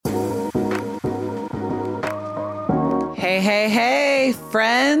Hey,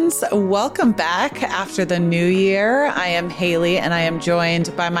 friends. Welcome back after the new year. I am Haley, and I am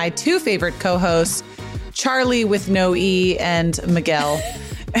joined by my two favorite co-hosts, Charlie with no E and Miguel.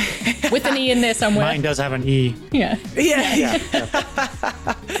 With an E in there somewhere. Mine does have an E. Yeah.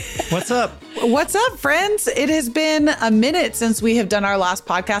 What's up? What's up, friends? It has been a minute since we have done our last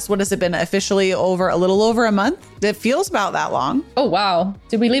podcast. What has it been? Officially a little over a month? It feels about that long. Oh, wow.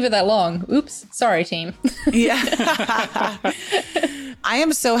 Did we leave it that long? Oops. Sorry, team. Yeah. I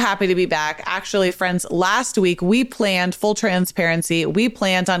am so happy to be back. Actually, friends, last week we planned, full transparency, we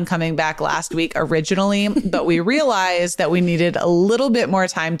planned on coming back last week originally, but we realized that we needed a little bit more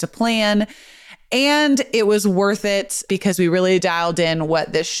time to plan. And it was worth it because we really dialed in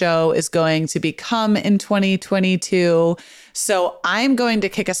what this show is going to become in 2022. So I'm going to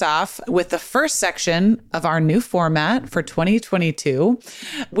kick us off with the first section of our new format for 2022,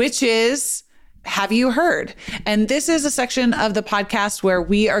 which is Have You Heard? And this is a section of the podcast where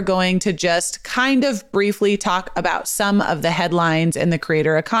we are going to just kind of briefly talk about some of the headlines in the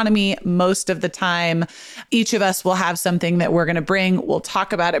creator economy. Most of the time, each of us will have something that we're going to bring. We'll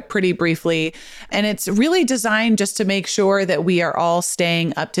talk about it pretty briefly. And it's really designed just to make sure that we are all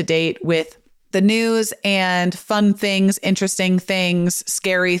staying up to date with the news and fun things, interesting things,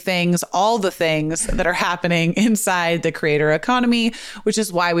 scary things, all the things that are happening inside the creator economy, which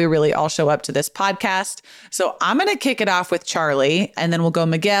is why we really all show up to this podcast. So I'm going to kick it off with Charlie, and then we'll go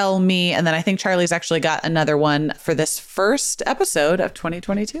Miguel, me, and then I think Charlie's actually got another one for this first episode of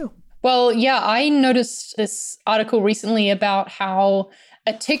 2022. Well, yeah, I noticed this article recently about how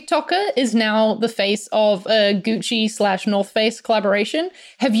a TikToker is now the face of a Gucci/North Face collaboration.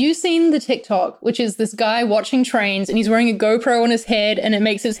 Have you seen the TikTok, which is this guy watching trains and he's wearing a GoPro on his head and it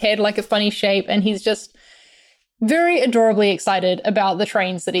makes his head like a funny shape and he's just very adorably excited about the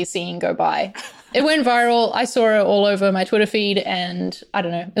trains that he's seeing go by. It went viral. I saw it all over my Twitter feed and I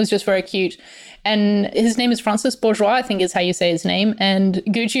don't know, it was just very cute. And his name is Francis Bourgeois, I think is how you say his name. And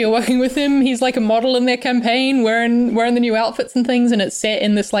Gucci are working with him. He's like a model in their campaign, wearing the new outfits and things. And it's set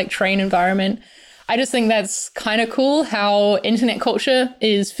in this like train environment. I just think that's kind of cool how internet culture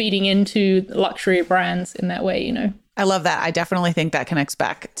is feeding into luxury brands in that way, you know? I love that. I definitely think that connects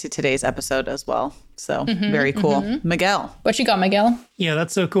back to today's episode as well. So very cool. Miguel. What you got, Miguel? Yeah,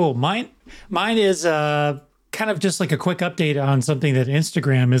 that's so cool. Mine is kind of just like a quick update on something that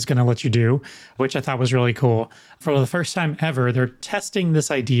Instagram is going to let you do, which I thought was really cool. For the first time ever, they're testing this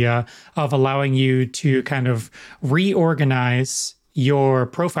idea of allowing you to kind of reorganize your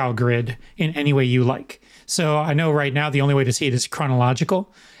profile grid in any way you like. So I know right now the only way to see it is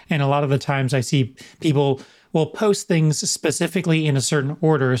chronological. And a lot of the times I see people will post things specifically in a certain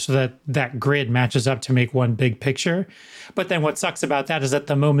order so that that grid matches up to make one big picture. But then what sucks about that is at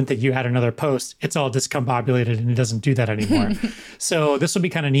the moment that you add another post, it's all discombobulated and it doesn't do that anymore. So this will be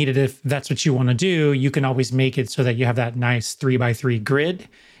kind of needed if that's what you want to do. You can always make it so that you have that nice 3x3 grid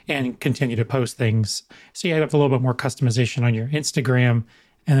and continue to post things. So you have a little bit more customization on your Instagram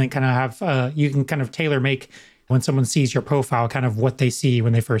and then kind of have, you can kind of tailor make when someone sees your profile, kind of what they see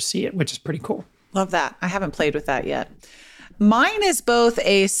when they first see it, which is pretty cool. Love that. I haven't played with that yet. Mine is both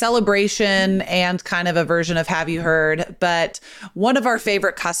a celebration and kind of a version of Have You Heard, but one of our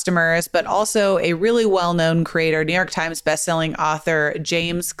favorite customers, but also a really well-known creator, New York Times bestselling author,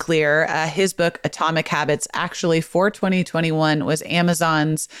 James Clear. His book, Atomic Habits, actually for 2021 was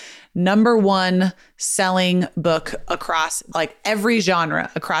Amazon's #1 selling book across like every genre,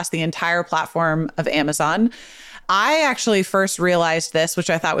 across the entire platform of Amazon. I actually first realized this, which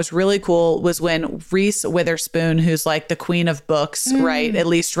I thought was really cool, was when Reese Witherspoon, who's like the queen of books, right? At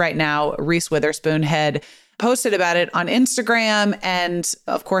least right now, Reese Witherspoon had posted about it on Instagram. And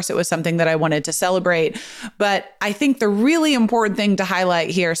of course, it was something that I wanted to celebrate. But I think the really important thing to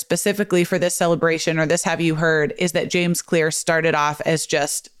highlight here specifically for this celebration or this Have You Heard is that James Clear started off as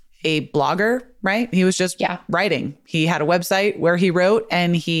just a blogger, right? He was just writing. He had a website where he wrote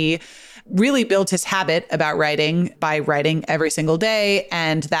and he really built his habit about writing by writing every single day.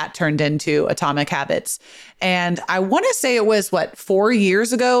 And that turned into Atomic Habits. And I want to say it was 4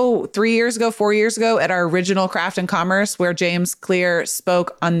 years ago at our original Craft and Commerce where James Clear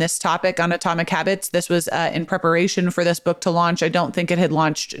spoke on this topic on Atomic Habits. This was in preparation for this book to launch. I don't think it had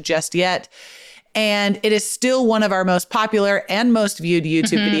launched just yet. And it is still one of our most popular and most viewed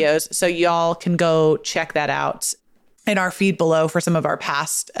YouTube videos. So y'all can go check that out in our feed below for some of our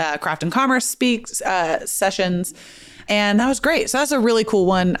past Craft and Commerce sessions. And that was great. So that's a really cool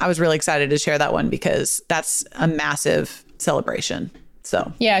one. I was really excited to share that one because that's a massive celebration.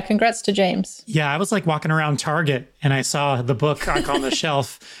 So Yeah, congrats to James. Yeah, I was like walking around Target and I saw the book on the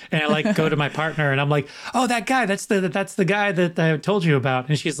shelf, and I like go to my partner and I'm like, "Oh, that guy, that's the guy that I told you about."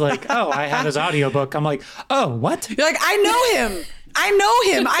 And she's like, "Oh, I have his audiobook." I'm like, "Oh, what?" you're like, I know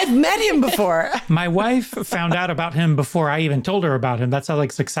him. I've met him before. My wife found out about him before I even told her about him. That's how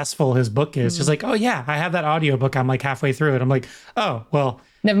like successful his book is. She's like, "Oh yeah, I have that audiobook." I'm like halfway through it. I'm like, "Oh, well,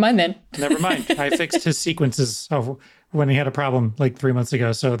 Never mind then. never mind. I fixed his sequences when he had a problem like 3 months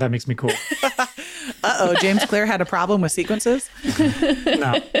ago, so that makes me cool." James Clear had a problem with sequences.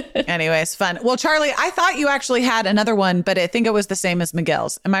 No. Anyways, fun. Well, Charlie, I thought you actually had another one, but I think it was the same as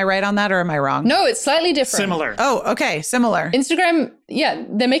Miguel's. Am I right on that or am I wrong? No, it's slightly different. Similar. Oh, okay. Similar. Instagram, yeah,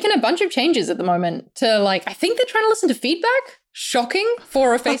 they're making a bunch of changes at the moment to like, I think they're trying to listen to feedback. Shocking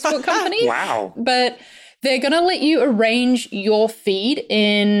for a Facebook company. Wow. But they're going to let you arrange your feed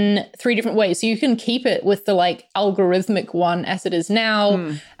in 3 different ways. So you can keep it with the like algorithmic one as it is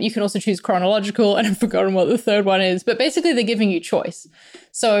now. You can also choose chronological, and I've forgotten what the third one is. But basically they're giving you choice.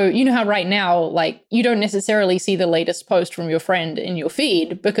 So you know how right now, like you don't necessarily see the latest post from your friend in your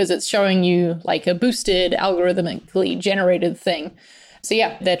feed because it's showing you like a boosted algorithmically generated thing. So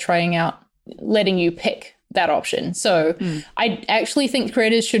yeah, they're trying out letting you pick that option. So I actually think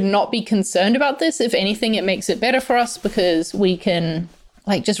creators should not be concerned about this. If anything, it makes it better for us because we can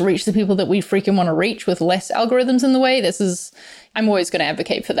like just reach the people that we freaking want to reach with less algorithms in the way. I'm always going to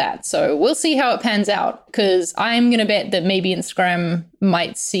advocate for that. So we'll see how it pans out because I'm going to bet that maybe Instagram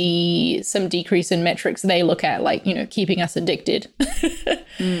might see some decrease in metrics they look at, like, you know, keeping us addicted.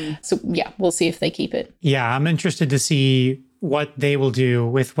 So yeah, we'll see if they keep it. Yeah, I'm interested to see what they will do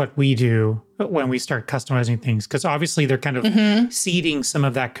with what we do when we start customizing things, because obviously they're kind of ceding some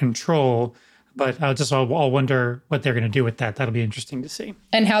of that control, but I'll wonder what they're going to do with that. That'll be interesting to see.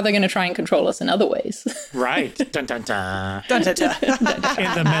 And how they're going to try and control us in other ways. Right. Dun, dun, dun. Dun, dun, dun.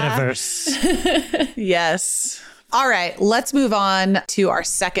 In the metaverse. Yes. All right, let's move on to our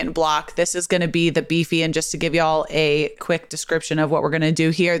second block. This is going to be the beefy. And just to give y'all a quick description of what we're going to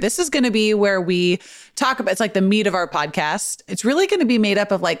do here, this is going to be where we talk about, it's like the meat of our podcast. It's really going to be made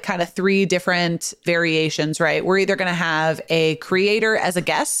up of like kind of 3 different variations, right? We're either going to have a creator as a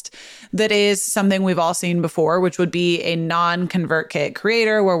guest. That is something we've all seen before, which would be a non-ConvertKit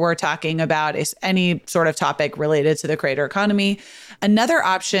creator where we're talking about any sort of topic related to the creator economy. Another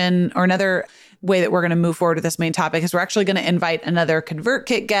option or another way that we're going to move forward with this main topic is we're actually going to invite another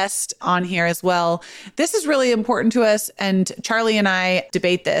ConvertKit guest on here as well. This is really important to us. And Charlie and I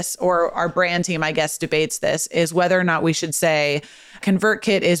debate this, or our brand team, I guess, debates this, is whether or not we should say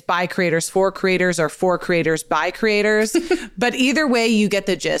ConvertKit is by creators for creators or for creators by creators. But either way, you get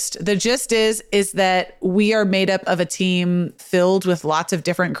the gist. The gist is that we are made up of a team filled with lots of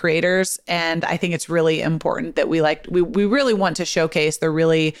different creators. And I think it's really important that we really want to showcase the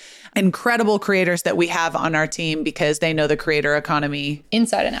really incredible creators that we have on our team because they know the creator economy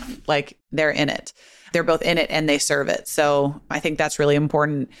inside and out. Like they're in it. They're both in it and they serve it. So I think that's really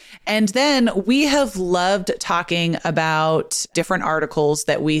important. And then we have loved talking about different articles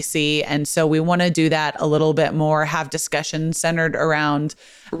that we see. And so we want to do that a little bit more, have discussions centered around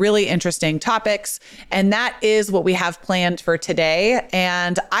really interesting topics. And that is what we have planned for today.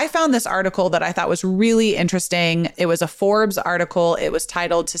 And I found this article that I thought was really interesting. It was a Forbes article. It was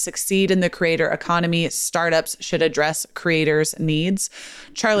titled "To Succeed in the Creator Economy, Startups Should Address Creators' Needs."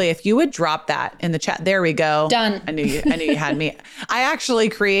 Charlie, if you would drop that in the chat. There we go. Done. I knew you had me. I actually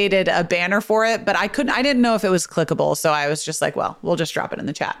created a banner for it, but I didn't know if it was clickable. So I was just like, well, we'll just drop it in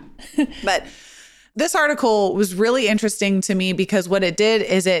the chat. But this article was really interesting to me because what it did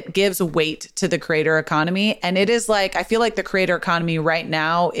is it gives weight to the creator economy. And it is like, I feel like the creator economy right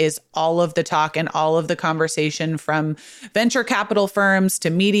now is all of the talk and all of the conversation, from venture capital firms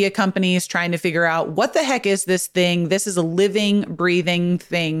to media companies trying to figure out what the heck is this thing? This is a living, breathing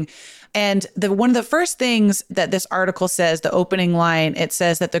thing. And one of the first things that this article says, the opening line, it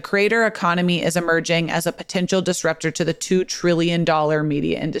says that the creator economy is emerging as a potential disruptor to the $2 trillion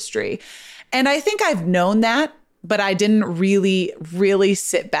media industry. And I think I've known that, but I didn't really, really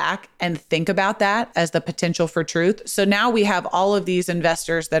sit back and think about that as the potential for truth. So now we have all of these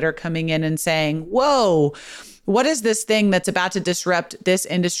investors that are coming in and saying, whoa, what is this thing that's about to disrupt this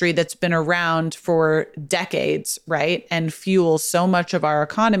industry that's been around for decades, right? And fuels so much of our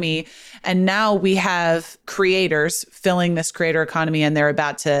economy. And now we have creators filling this creator economy and they're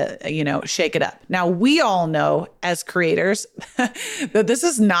about to, shake it up. Now, we all know as creators that this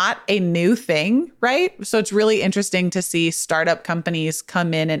is not a new thing, right? So it's really interesting to see startup companies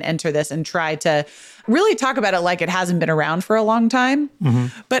come in and enter this and try to really talk about it like it hasn't been around for a long time.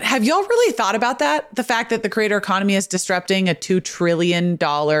 Mm-hmm. But have y'all really thought about that? The fact that the creator creator economy is disrupting a $2 trillion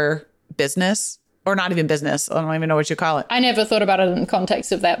business? Or not even business. I don't even know what you call it. I never thought about it in the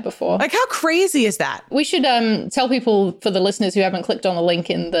context of that before. Like, how crazy is that? We should tell people, for the listeners who haven't clicked on the link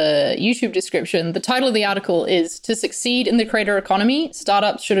in the YouTube description, the title of the article is "To Succeed in the Creator Economy,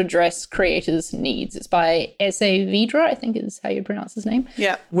 Startups Should Address Creators' Needs." It's by S.A. Vidra, I think is how you pronounce his name.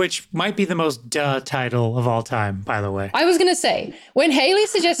 Yeah. Which might be the most title of all time, by the way. I was going to say, when Haley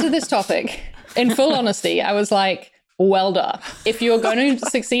suggested this topic, in full honesty, I was like, well done. If you're going to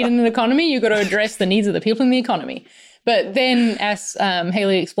succeed in an economy, you've got to address the needs of the people in the economy. But then as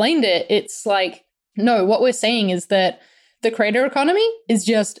Haley explained it, it's like, no, what we're saying is that the creator economy is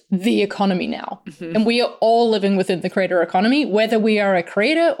just the economy now. Mm-hmm. And we are all living within the creator economy, whether we are a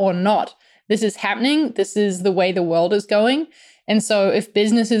creator or not. This is happening. This is the way the world is going. And so if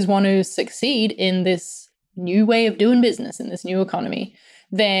businesses want to succeed in this new way of doing business, in this new economy,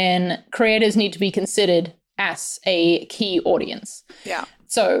 then creators need to be considered as a key audience. Yeah.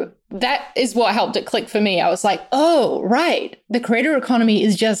 So that is what helped it click for me. I was like, oh, right. The creator economy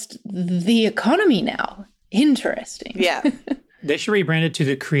is just the economy now. Interesting. Yeah. They should rebrand it to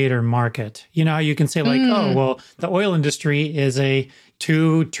the creator market. You know how you can say like, oh, well, the oil industry is a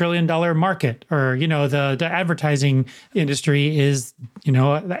 $2 trillion market, or, you know, the advertising industry is, you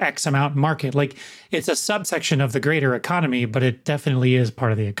know, the X amount market. Like, it's a subsection of the greater economy, but it definitely is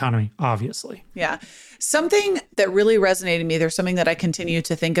part of the economy, obviously. Yeah. Something that really resonated with me, there's something that I continue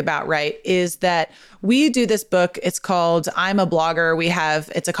to think about, right, is that we do this book. It's called I'm a Blogger.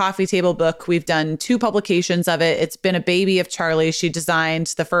 It's a coffee table book. We've done 2 publications of it. It's been a baby of Charlie. She designed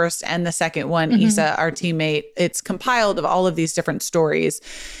the first and the second one, Isa, our teammate. It's compiled of all of these different stories.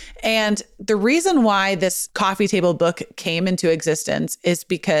 And the reason why this coffee table book came into existence is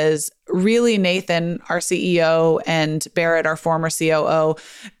because really Nathan, our CEO, and Barrett, our former COO,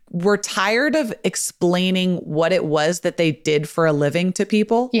 were tired of explaining what it was that they did for a living to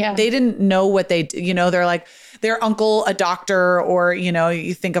people. Yeah. They didn't know what they, they're like, their uncle, a doctor, or,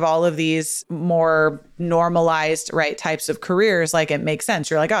 you think of all of these more normalized, right, types of careers. Like, it makes sense.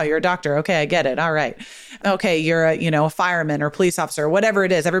 You're like, oh, you're a doctor. Okay, I get it. All right. Okay, you're a fireman or police officer, whatever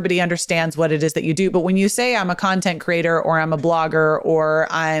it is. Everybody understands what it is that you do. But when you say I'm a content creator or I'm a blogger or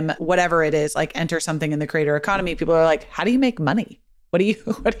I'm whatever it is, like enter something in the creator economy, people are like, how do you make money? What do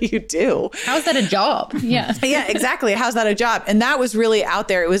you do? How's that a job? Yeah. Yeah, exactly. How's that a job? And that was really out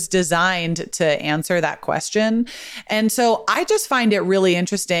there. It was designed to answer that question. And so I just find it really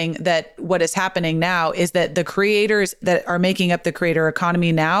interesting that what is happening now is that the creators that are making up the creator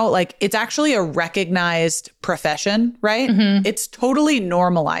economy now, like, it's actually a recognized profession, right? Mm-hmm. It's totally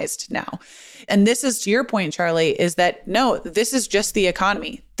normalized now. And this is, to your point, Charlie, is that no, this is just the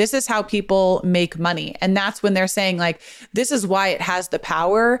economy. This is how people make money. And that's when they're saying, like, this is why it has the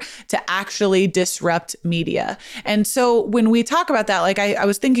power to actually disrupt media. And so when we talk about that, like, I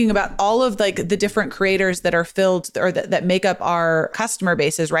was thinking about all of like the different creators that are filled or that make up our customer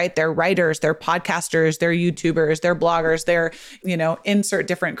bases, right? They're writers, they're podcasters, they're YouTubers, they're bloggers, they're, insert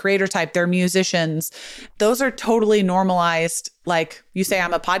different creator type, they're musicians. Those are totally normalized. Like, you say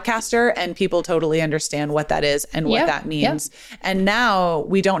I'm a podcaster and people totally understand what that is and what that means. Yeah. And now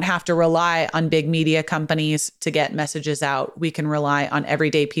we don't have to rely on big media companies to get messages out. We can rely on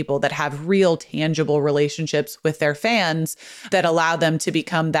everyday people that have real tangible relationships with their fans that allow them to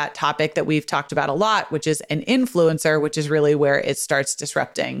become that topic that we've talked about a lot, which is an influencer, which is really where it starts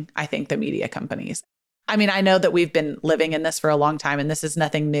disrupting, I think, the media companies. I mean, I know that we've been living in this for a long time and this is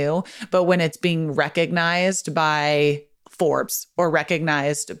nothing new, but when it's being recognized by Forbes or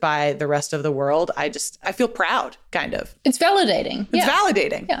recognized by the rest of the world, I feel proud, kind of. It's validating. It's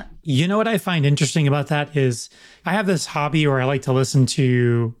validating. Yeah. You know what I find interesting about that is I have this hobby where I like to listen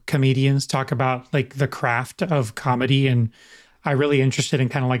to comedians talk about like the craft of comedy, and I'm really interested in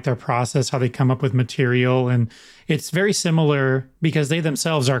kind of like their process, how they come up with material. And it's very similar because they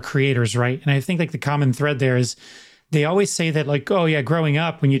themselves are creators, right? And I think like the common thread there is they always say that, like, oh yeah, growing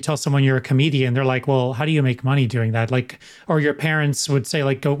up, when you tell someone you're a comedian, they're like, well, how do you make money doing that? Like, or your parents would say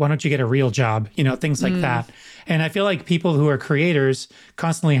like, why don't you get a real job? Things like that. And I feel like people who are creators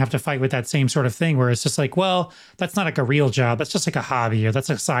constantly have to fight with that same sort of thing where it's just like, well, that's not like a real job. That's just like a hobby, or that's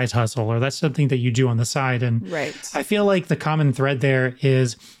a side hustle, or that's something that you do on the side. And right. I feel like the common thread there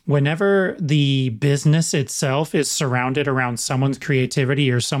is whenever the business itself is surrounded around someone's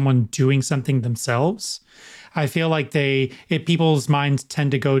creativity or someone doing something themselves, I feel like people's minds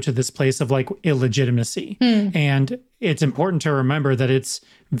tend to go to this place of like illegitimacy. And it's important to remember that it's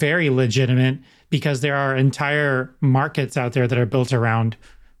very legitimate because there are entire markets out there that are built around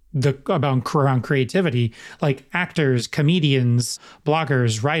around creativity, like actors, comedians,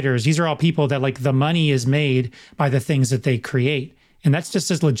 bloggers, writers. These are all people that like the money is made by the things that they create. And that's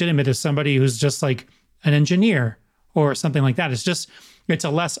just as legitimate as somebody who's just like an engineer or something like that. It's a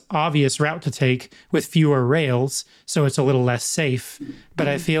less obvious route to take with fewer rails, so it's a little less safe. But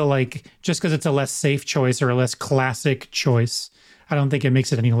I feel like just because it's a less safe choice or a less classic choice, I don't think it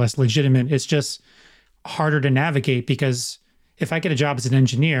makes it any less legitimate. It's just harder to navigate because if I get a job as an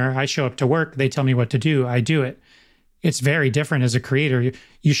engineer, I show up to work, they tell me what to do, I do it. It's very different as a creator.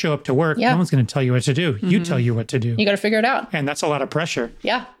 You show up to work, no one's going to tell you what to do. You tell you what to do. You got to figure it out. And that's a lot of pressure.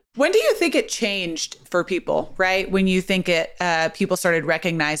 Yeah. When do you think it changed for people, right? When you think people started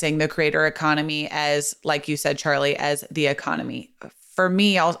recognizing the creator economy as, like you said, Charlie, as the economy? For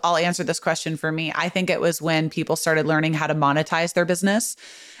me, I'll answer this question for me. I think it was when people started learning how to monetize their business.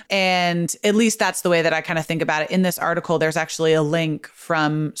 And at least that's the way that I kind of think about it. In this article, there's actually a link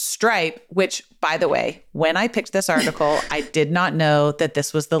from Stripe, which, by the way, when I picked this article, I did not know that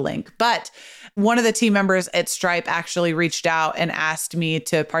this was the link. But one of the team members at Stripe actually reached out and asked me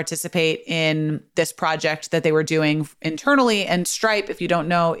to participate in this project that they were doing internally. And Stripe, if you don't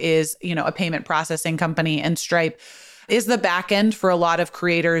know, is, a payment processing company. And Stripe is the back end for a lot of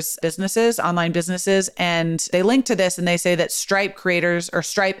creators' businesses, online businesses. And they link to this and they say that Stripe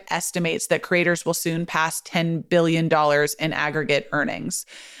estimates that creators will soon pass $10 billion in aggregate earnings.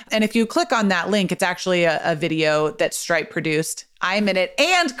 And if you click on that link, it's actually a video that Stripe produced. I'm in it.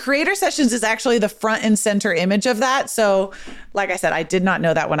 And Creator Sessions is actually the front and center image of that. So like I said, I did not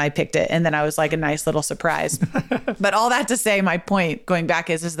know that when I picked it. And then I was like a nice little surprise. But all that to say, my point going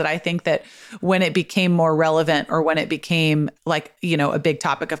back is that I think that when it became more relevant or when it became like, a big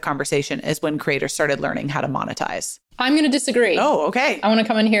topic of conversation is when creators started learning how to monetize. I'm going to disagree. Oh, okay. I want to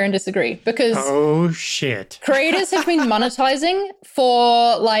come in here and disagree because oh shit, creators have been monetizing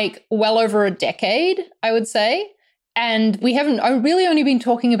for like well over a decade, I would say. And we haven't really only been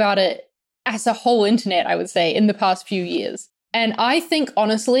talking about it as a whole internet, I would say, in the past few years. And I think,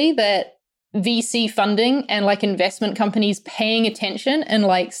 honestly, that VC funding and like investment companies paying attention and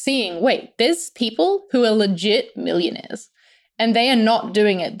like seeing, wait, there's people who are legit millionaires and they are not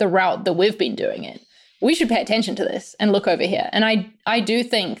doing it the route that we've been doing it. We should pay attention to this and look over here. And I do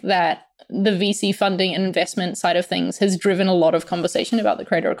think that the VC funding and investment side of things has driven a lot of conversation about the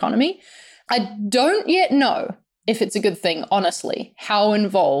creator economy. I don't yet know if it's a good thing, honestly, how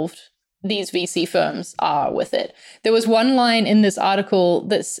involved these VC firms are with it. There was one line in this article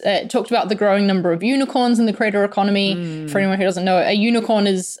that talked about the growing number of unicorns in the creator economy. For anyone who doesn't know, a unicorn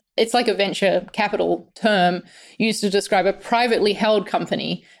it's like a venture capital term used to describe a privately held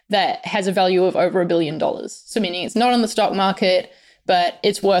company that has a value of over $1 billion. So meaning it's not on the stock market, but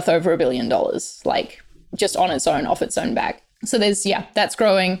it's worth over $1 billion, like just on its own, off its own back. So that's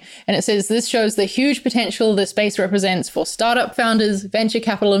growing. And it says this shows the huge potential the space represents for startup founders, venture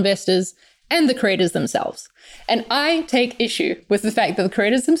capital investors, and the creators themselves. And I take issue with the fact that the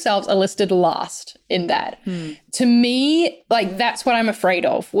creators themselves are listed last in that. To me, like that's what I'm afraid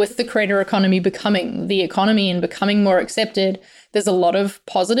of with the creator economy becoming the economy and becoming more accepted. There's a lot of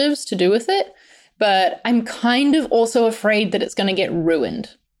positives to do with it, but I'm kind of also afraid that it's going to get ruined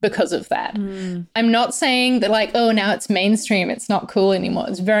because of that. I'm not saying that like, oh, now it's mainstream, it's not cool anymore.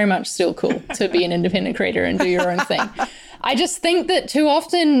 It's very much still cool to be an independent creator and do your own thing. I just think that too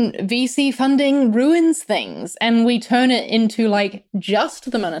often VC funding ruins things and we turn it into like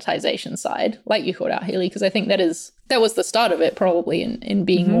just the monetization side, like you called out, Haley, because I think that was the start of it probably in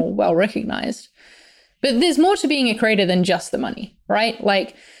being more well recognized. But there's more to being a creator than just the money, right?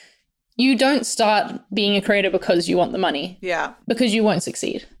 Like you don't start being a creator because you want the money. Yeah. Because you won't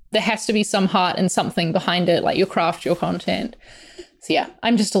succeed. There has to be some heart and something behind it, like your craft, your content. So yeah,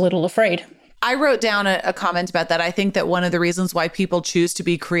 I'm just a little afraid. I wrote down a comment about that. I think that one of the reasons why people choose to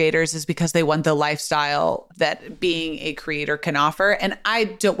be creators is because they want the lifestyle that being a creator can offer. And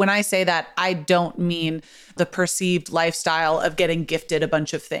when I say that, I don't mean the perceived lifestyle of getting gifted a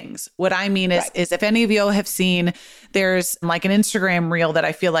bunch of things. What I mean is if any of you have seen, there's like an Instagram reel that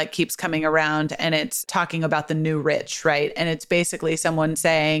I feel like keeps coming around and it's talking about the new rich, right? And it's basically someone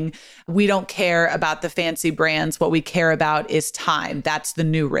saying, we don't care about the fancy brands. What we care about is time. That's the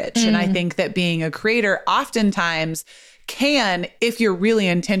new rich. And I think that being a creator oftentimes can, if you're really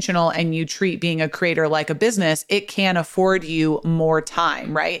intentional and you treat being a creator like a business, it can afford you more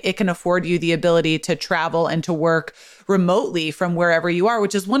time, right? It can afford you the ability to travel and to work remotely from wherever you are,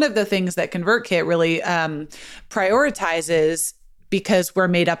 which is one of the things that ConvertKit really prioritizes because we're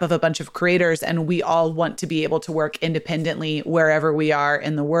made up of a bunch of creators and we all want to be able to work independently wherever we are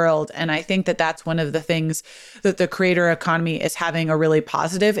in the world. And I think that that's one of the things that the creator economy is having a really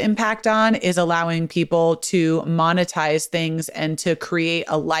positive impact on, is allowing people to monetize things and to create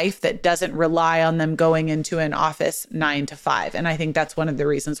a life that doesn't rely on them going into an office 9 to 5. And I think that's one of the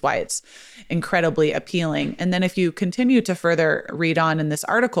reasons why it's incredibly appealing. And then if you continue to further read on in this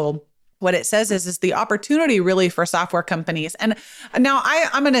article, what it says is the opportunity really for software companies. And now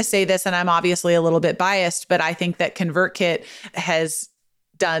I'm going to say this, and I'm obviously a little bit biased, but I think that ConvertKit has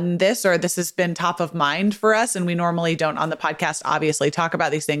done this, or this has been top of mind for us. And we normally don't on the podcast, obviously, talk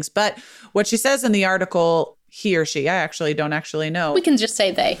about these things. But what she says in the article, he or she, I actually don't know. We can just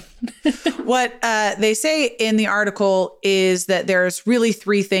say they. What they say in the article is that there's really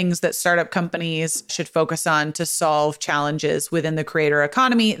 3 things that startup companies should focus on to solve challenges within the creator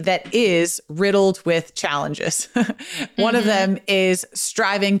economy that is riddled with challenges. One of them is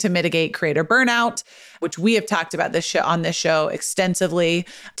striving to mitigate creator burnout, which we have talked about on this show extensively,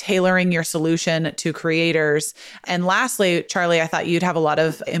 tailoring your solution to creators. And lastly, Charlie, I thought you'd have a lot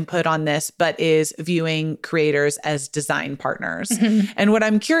of input on this, but is viewing creators as design partners. And what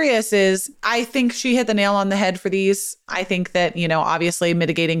I'm curious is, I think she hit the nail on the head for these. I think that, obviously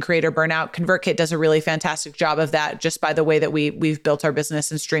mitigating creator burnout, ConvertKit does a really fantastic job of that, just by the way that we've built our business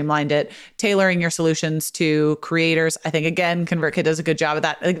and streamlined it. Tailoring your solutions to creators, I think, again, ConvertKit does a good job of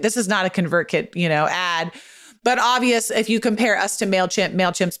that. Like, this is not a ConvertKit, ad. But obvious, if you compare us to MailChimp,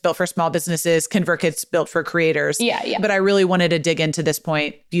 MailChimp's built for small businesses, ConvertKit's built for creators. Yeah. But I really wanted to dig into this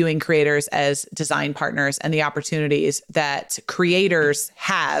point, viewing creators as design partners and the opportunities that creators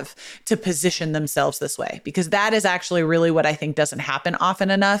have to position themselves this way. Because that is actually really what I think doesn't happen often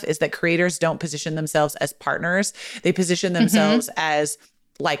enough, is that creators don't position themselves as partners. They position themselves as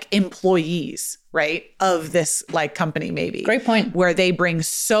like employees, right, of this like company, maybe. Great point. Where they bring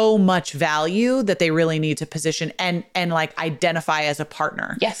so much value that they really need to position and like identify as a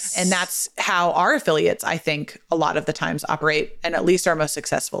partner. Yes. And that's how our affiliates, I think, a lot of the times operate, and at least our most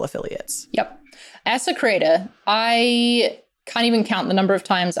successful affiliates. Yep. As a creator, I can't even count the number of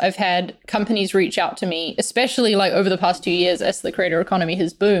times I've had companies reach out to me, especially like over the past 2 years as the creator economy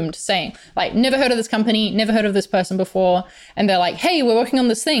has boomed, saying like, never heard of this company, never heard of this person before. And they're like, hey, we're working on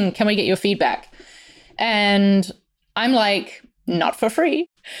this thing. Can we get your feedback? And I'm like, not for free.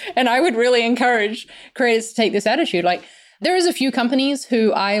 And I would really encourage creators to take this attitude. Like, there is a few companies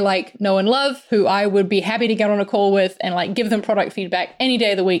who I like know and love, who I would be happy to get on a call with and like give them product feedback any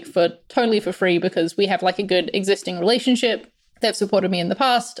day of the week totally for free, because we have like a good existing relationship. They've supported me in the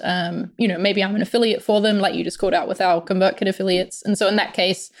past. Maybe I'm an affiliate for them, like you just called out with our ConvertKit affiliates. And so in that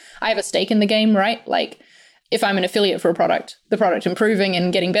case, I have a stake in the game, right? Like, if I'm an affiliate for a product, the product improving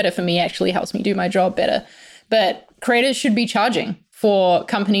and getting better for me actually helps me do my job better. But creators should be charging for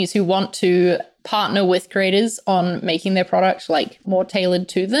companies who want to partner with creators on making their product like more tailored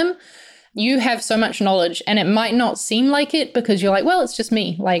to them. You have so much knowledge, and it might not seem like it because you're like, well, it's just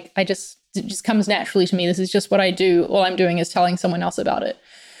me. Like, it just comes naturally to me. This is just what I do. All I'm doing is telling someone else about it.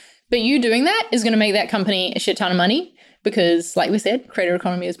 But you doing that is going to make that company a shit ton of money because, like we said, creator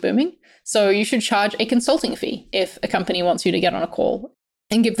economy is booming. So you should charge a consulting fee if a company wants you to get on a call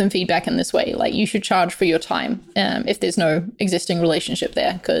and give them feedback in this way. Like, you should charge for your time if there's no existing relationship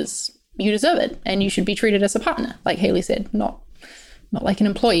there, because you deserve it and you should be treated as a partner, like Haley said, not like an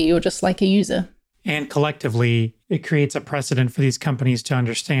employee or just like a user. And collectively, it creates a precedent for these companies to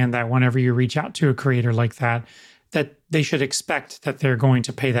understand that whenever you reach out to a creator like that they should expect that they're going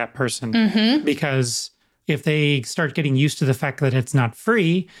to pay that person. Because if they start getting used to the fact that it's not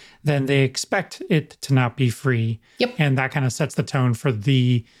free, then they expect it to not be free. Yep. And that kind of sets the tone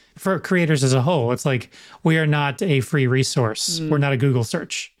for creators as a whole. It's like, we are not a free resource. We're not a Google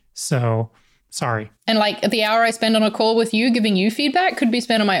search. So sorry. And like the hour I spend on a call with you giving you feedback could be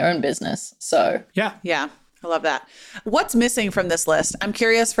spent on my own business. So yeah. I love that. What's missing from this list? I'm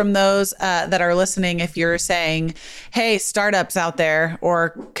curious from those that are listening, if you're saying, hey, startups out there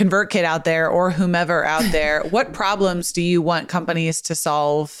or ConvertKit out there or whomever out there, what problems do you want companies to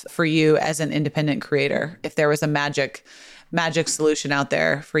solve for you as an independent creator? If there was a magic solution out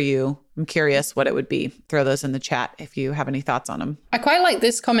there for you, I'm curious what it would be. Throw those in the chat if you have any thoughts on them. I quite like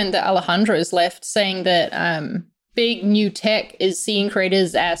this comment that Alejandra has left, saying that big new tech is seeing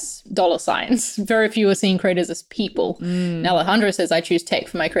creators as dollar signs. Very few are seeing creators as people. And Alejandra says, I choose tech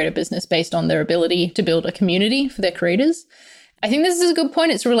for my creator business based on their ability to build a community for their creators. I think this is a good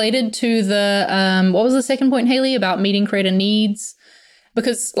point. It's related to the, what was the second point, Haley, about meeting creator needs?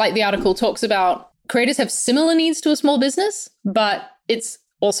 Because like the article talks about, creators have similar needs to a small business, but it's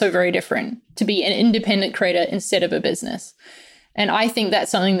also very different to be an independent creator instead of a business. And I think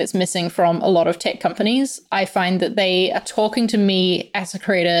that's something that's missing from a lot of tech companies. I find that they are talking to me as a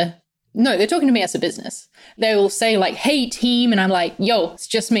creator. No, they're talking to me as a business. They will say like, hey, team. And I'm like, yo, it's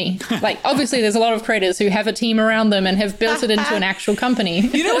just me. Like, obviously, there's a lot of creators who have a team around them and have built it into an actual company.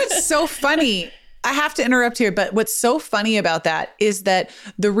 You know what's so funny? I have to interrupt here, but what's so funny about that is that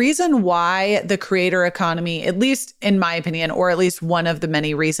the reason why the creator economy, at least in my opinion, or at least one of the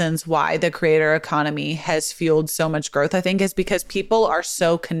many reasons why the creator economy has fueled so much growth, I think, is because people are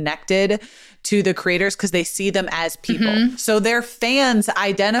so connected to the creators because they see them as people. So their fans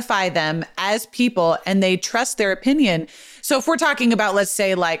identify them as people and they trust their opinion. So if we're talking about, let's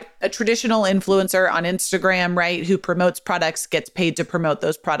say, like a traditional influencer on Instagram, right, who promotes products, gets paid to promote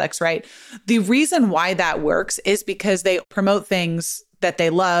those products, right? The reason why that works is because they promote things that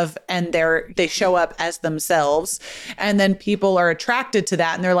they love and they show up as themselves. And then people are attracted to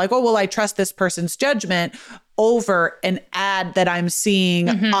that. And they're like, oh, well, I trust this person's judgment over an ad that I'm seeing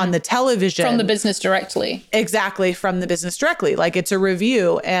on the television. From the business directly. Exactly, from the business directly. Like it's a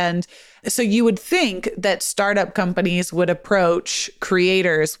review. And so you would think that startup companies would approach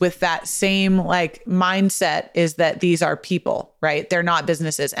creators with that same like mindset, is that these are people, right? They're not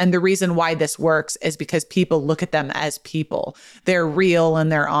businesses. And the reason why this works is because people look at them as people. They're real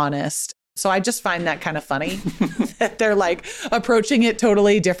and they're honest. So I just find that kind of funny that they're like approaching it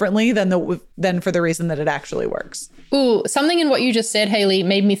totally differently than for the reason that it actually works. Ooh, something in what you just said, Haley,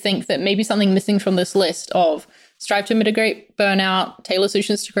 made me think that maybe something missing from this list of strive to mitigate burnout, tailor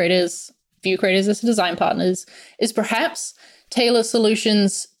solutions to creators, view creators as design partners, is perhaps tailor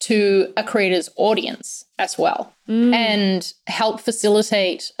solutions to a creator's audience as well and help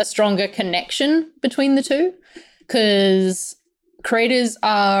facilitate a stronger connection between the two. Because creators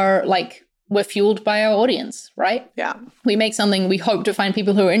are like, we're fueled by our audience, right? Yeah. We make something, we hope to find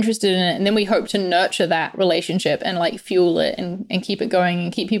people who are interested in it, and then we hope to nurture that relationship and like fuel it and keep it going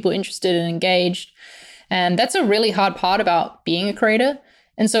and keep people interested and engaged. And that's a really hard part about being a creator.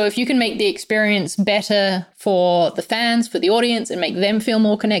 And so if you can make the experience better for the fans, for the audience, and make them feel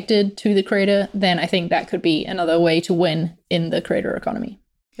more connected to the creator, then I think that could be another way to win in the creator economy.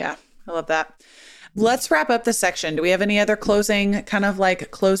 Yeah, I love that. Let's wrap up the section. Do we have any other closing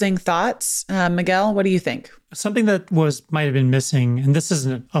thoughts? Miguel, what do you think? Something that might have been missing, and this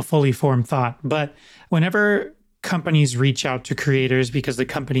isn't a fully formed thought, but whenever companies reach out to creators because the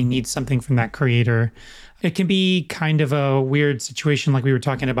company needs something from that creator, it can be kind of a weird situation like we were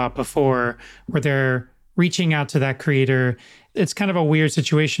talking about before, where they're reaching out to that creator. It's kind of a weird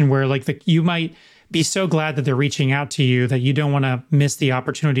situation where like you might be so glad that they're reaching out to you that you don't want to miss the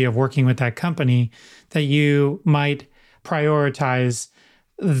opportunity of working with that company, that you might prioritize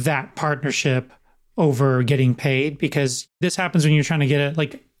that partnership over getting paid. Because this happens when you're trying to get it,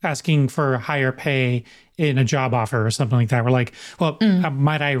 like asking for higher pay in a job offer or something like that. We're like, well,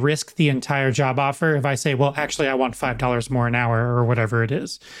 might I risk the entire job offer if I say, well, actually, I want $5 more an hour or whatever it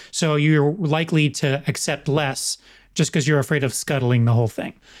is. So you're likely to accept less just because you're afraid of scuttling the whole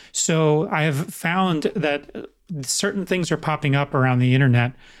thing. So I have found that certain things are popping up around the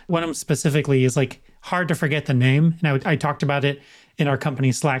internet. One of them specifically is like hard to forget the name. And I talked about it in our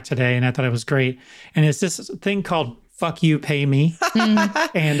company Slack today, and I thought it was great. And it's this thing called Fuck You, Pay Me.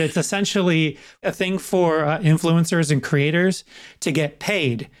 And it's essentially a thing for influencers and creators to get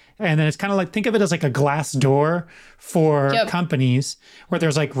paid. And then it's kind of like, think of it as like a glass door for companies where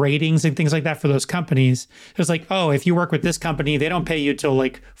there's like ratings and things like that for those companies. There's like, oh, if you work with this company, they don't pay you till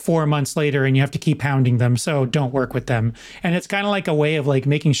like 4 months later and you have to keep hounding them. So don't work with them. And it's kind of like a way of like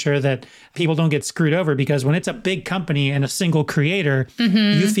making sure that people don't get screwed over, because when it's a big company and a single creator,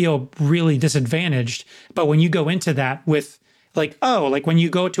 you feel really disadvantaged. But when you go into that with like, oh, like when you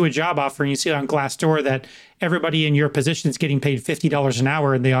go to a job offer and you see on Glassdoor that everybody in your position is getting paid $50 an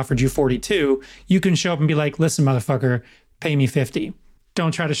hour and they offered you 42, you can show up and be like, listen, motherfucker, pay me 50.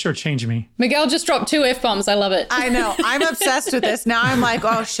 Don't try to shortchange me. Miguel just dropped 2 F-bombs. I love it. I know. I'm obsessed with this. Now I'm like,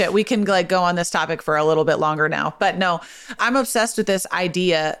 oh shit, we can like go on this topic for a little bit longer now. But no, I'm obsessed with this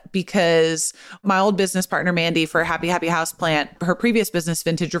idea because my old business partner, Mandy, for Happy Houseplant, her previous business,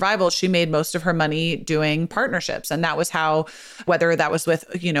 Vintage Revival, she made most of her money doing partnerships. And that was how, whether that was with,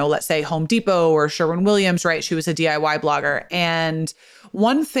 let's say Home Depot or Sherwin-Williams, right? She was a DIY blogger. And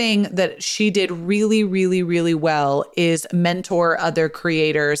one thing that she did really, really, really well is mentor other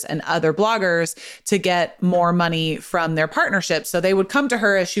creators and other bloggers to get more money from their partnerships. So they would come to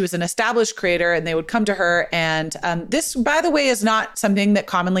her as she was an established creator, and they would come to her. And this, by the way, is not something that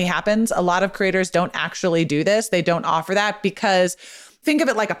commonly happens. A lot of creators don't actually do this. They don't offer that because think of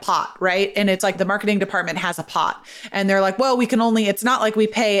it like a pot, right? And it's like the marketing department has a pot and they're like, well, it's not like we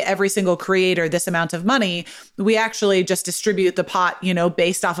pay every single creator this amount of money. We actually just distribute the pot,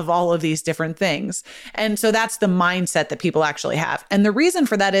 based off of all of these different things. And so that's the mindset that people actually have. And the reason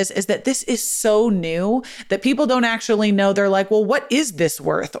for that is that this is so new that people don't actually know. They're like, well, what is this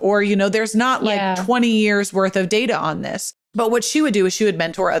worth? Or, there's not like 20 years worth of data on this. But what she would do is she would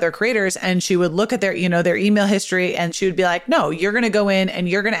mentor other creators and she would look at their, their email history and she would be like, no, you're going to go in and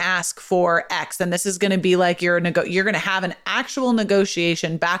you're going to ask for X. And this is going to be like you're going to have an actual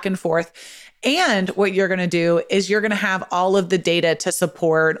negotiation back and forth. And what you're going to do is you're going to have all of the data to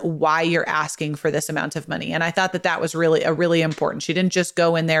support why you're asking for this amount of money. And I thought that was really important. She didn't just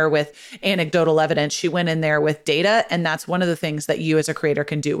go in there with anecdotal evidence. She went in there with data. And that's one of the things that you as a creator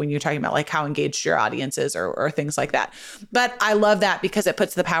can do when you're talking about like how engaged your audience is or things like that. But I love that because it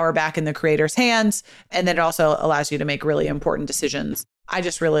puts the power back in the creator's hands. And then it also allows you to make really important decisions. I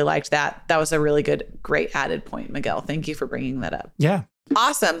just really liked that. That was a really great added point, Miguel. Thank you for bringing that up. Yeah.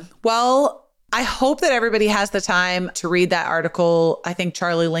 Awesome. Well, I hope that everybody has the time to read that article. I think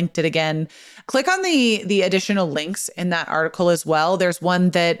Charlie linked it again. Click on the additional links in that article as well. There's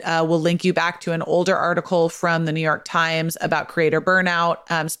one that will link you back to an older article from the New York Times about creator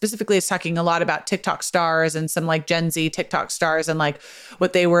burnout. Specifically, it's talking a lot about TikTok stars and some like Gen Z TikTok stars and like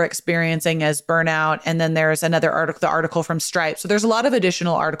what they were experiencing as burnout. And then there's another article, the article from Stripe. So there's a lot of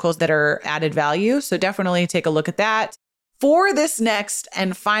additional articles that are added value. So definitely take a look at that. For this next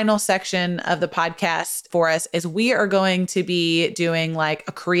and final section of the podcast for us is we are going to be doing like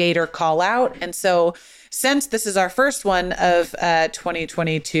a creator call out. And so since this is our first one of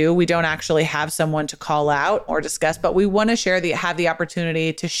 2022, we don't actually have someone to call out or discuss, but we want to have the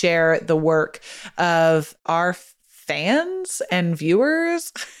opportunity to share the work of our fans and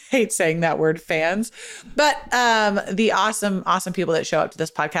viewers. Hate saying that word, fans, but the awesome people that show up to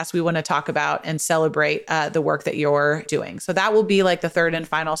this podcast, we want to talk about and celebrate the work that you're doing. So that will be like the third and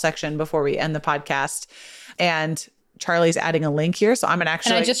final section before we end the podcast. And Charlie's adding a link here. So I'm going to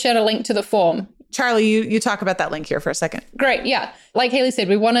actually... And I just shared a link to the form. Charlie, you talk about that link here for a second. Great. Yeah. Like Haley said,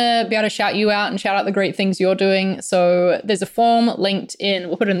 we want to be able to shout you out and shout out the great things you're doing. So there's a form linked in,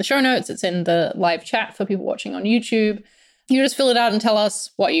 we'll put it in the show notes. It's in the live chat for people watching on YouTube. You just fill it out and tell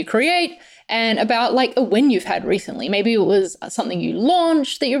us what you create and about like a win you've had recently. Maybe it was something you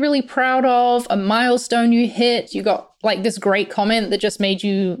launched that you're really proud of, a milestone you hit, you got like this great comment that just made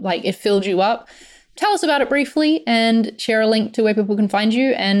you like, it filled you up. Tell us about it briefly and share a link to where people can find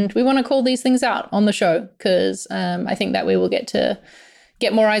you. And we want to call these things out on the show because I think that we will get to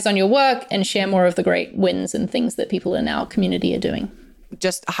get more eyes on your work and share more of the great wins and things that people in our community are doing.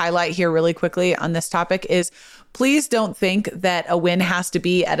 Just highlight here really quickly on this topic is please don't think that a win has to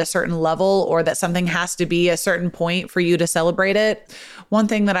be at a certain level or that something has to be a certain point for you to celebrate it. One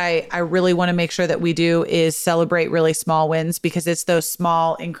thing that I really want to make sure that we do is celebrate really small wins because it's those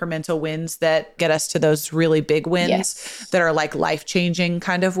small incremental wins that get us to those really big wins that are like life-changing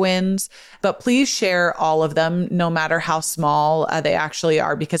kind of wins. But please share all of them, no matter how small they actually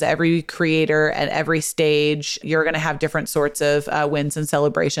are, because every creator at every stage, you're going to have different sorts of wins and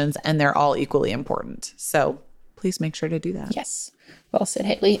celebrations, and they're all equally important. So please make sure to do that. Yes. Well said,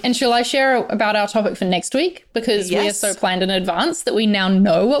 Haley. And shall I share about our topic for next week? Because we are so planned in advance that we now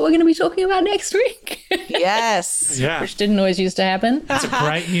know what we're going to be talking about next week. Yes. Yeah. Which didn't always used to happen. It's a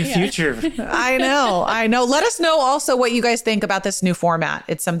bright new future. I know. Let us know also what you guys think about this new format.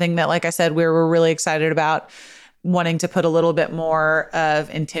 It's something that, like I said, we're really excited about, wanting to put a little bit more of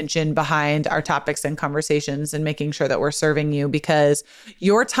intention behind our topics and conversations and making sure that we're serving you because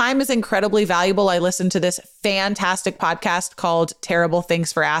your time is incredibly valuable. I listened to this fantastic podcast called Terrible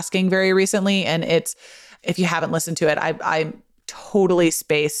Thanks for Asking very recently. And it's, if you haven't listened to it, I totally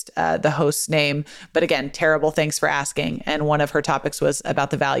spaced the host's name. But again, Terrible Thanks for Asking. And one of her topics was about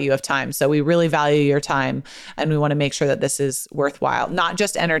the value of time. So we really value your time and we want to make sure that this is worthwhile, not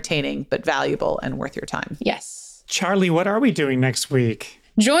just entertaining, but valuable and worth your time. Yes. Charlie, what are we doing next week?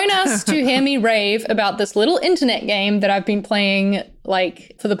 Join us to hear me rave about this little internet game that I've been playing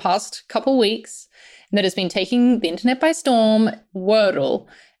like for the past couple weeks that has been taking the internet by storm, Wordle.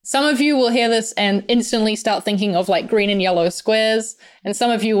 Some of you will hear this and instantly start thinking of like green and yellow squares. And some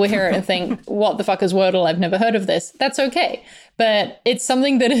of you will hear it and think, what the fuck is Wordle? I've never heard of this. That's okay. But it's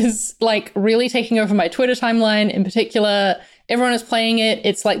something that is like really taking over my Twitter timeline in particular. Everyone is playing it.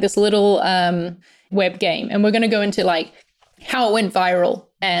 It's like this little web game. And we're going to go into like how it went viral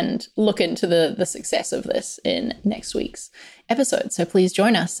and look into the success of this in next week's episode. So please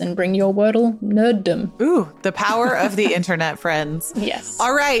join us and bring your Wordle nerddom. Ooh, the power of the internet, friends. Yes.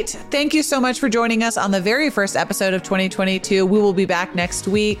 All right. Thank you so much for joining us on the very first episode of 2022. We will be back next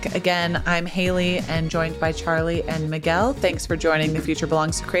week. Again, I'm Haley and joined by Charlie and Miguel. Thanks for joining The Future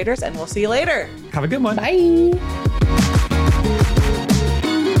Belongs to Creators, and we'll see you later. Have a good one. Bye.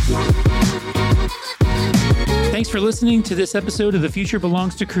 Thanks for listening to this episode of The Future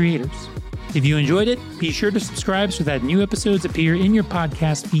Belongs to Creators. If you enjoyed it, be sure to subscribe so that new episodes appear in your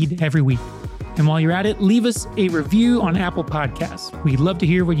podcast feed every week. And while you're at it, leave us a review on Apple Podcasts. We'd love to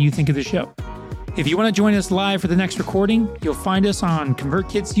hear what you think of the show. If you want to join us live for the next recording, you'll find us on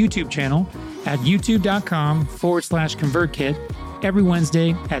ConvertKit's YouTube channel at youtube.com/ConvertKit every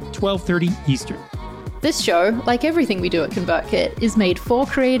Wednesday at 12:30 Eastern. This show, like everything we do at ConvertKit, is made for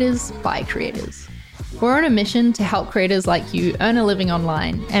creators by creators. We're on a mission to help creators like you earn a living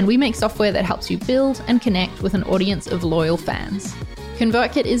online, and we make software that helps you build and connect with an audience of loyal fans.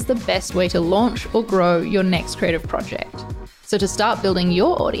 ConvertKit is the best way to launch or grow your next creative project. So to start building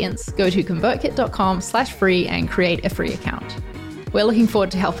your audience, go to convertkit.com/free and create a free account. We're looking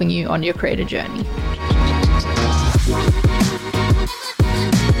forward to helping you on your creator journey.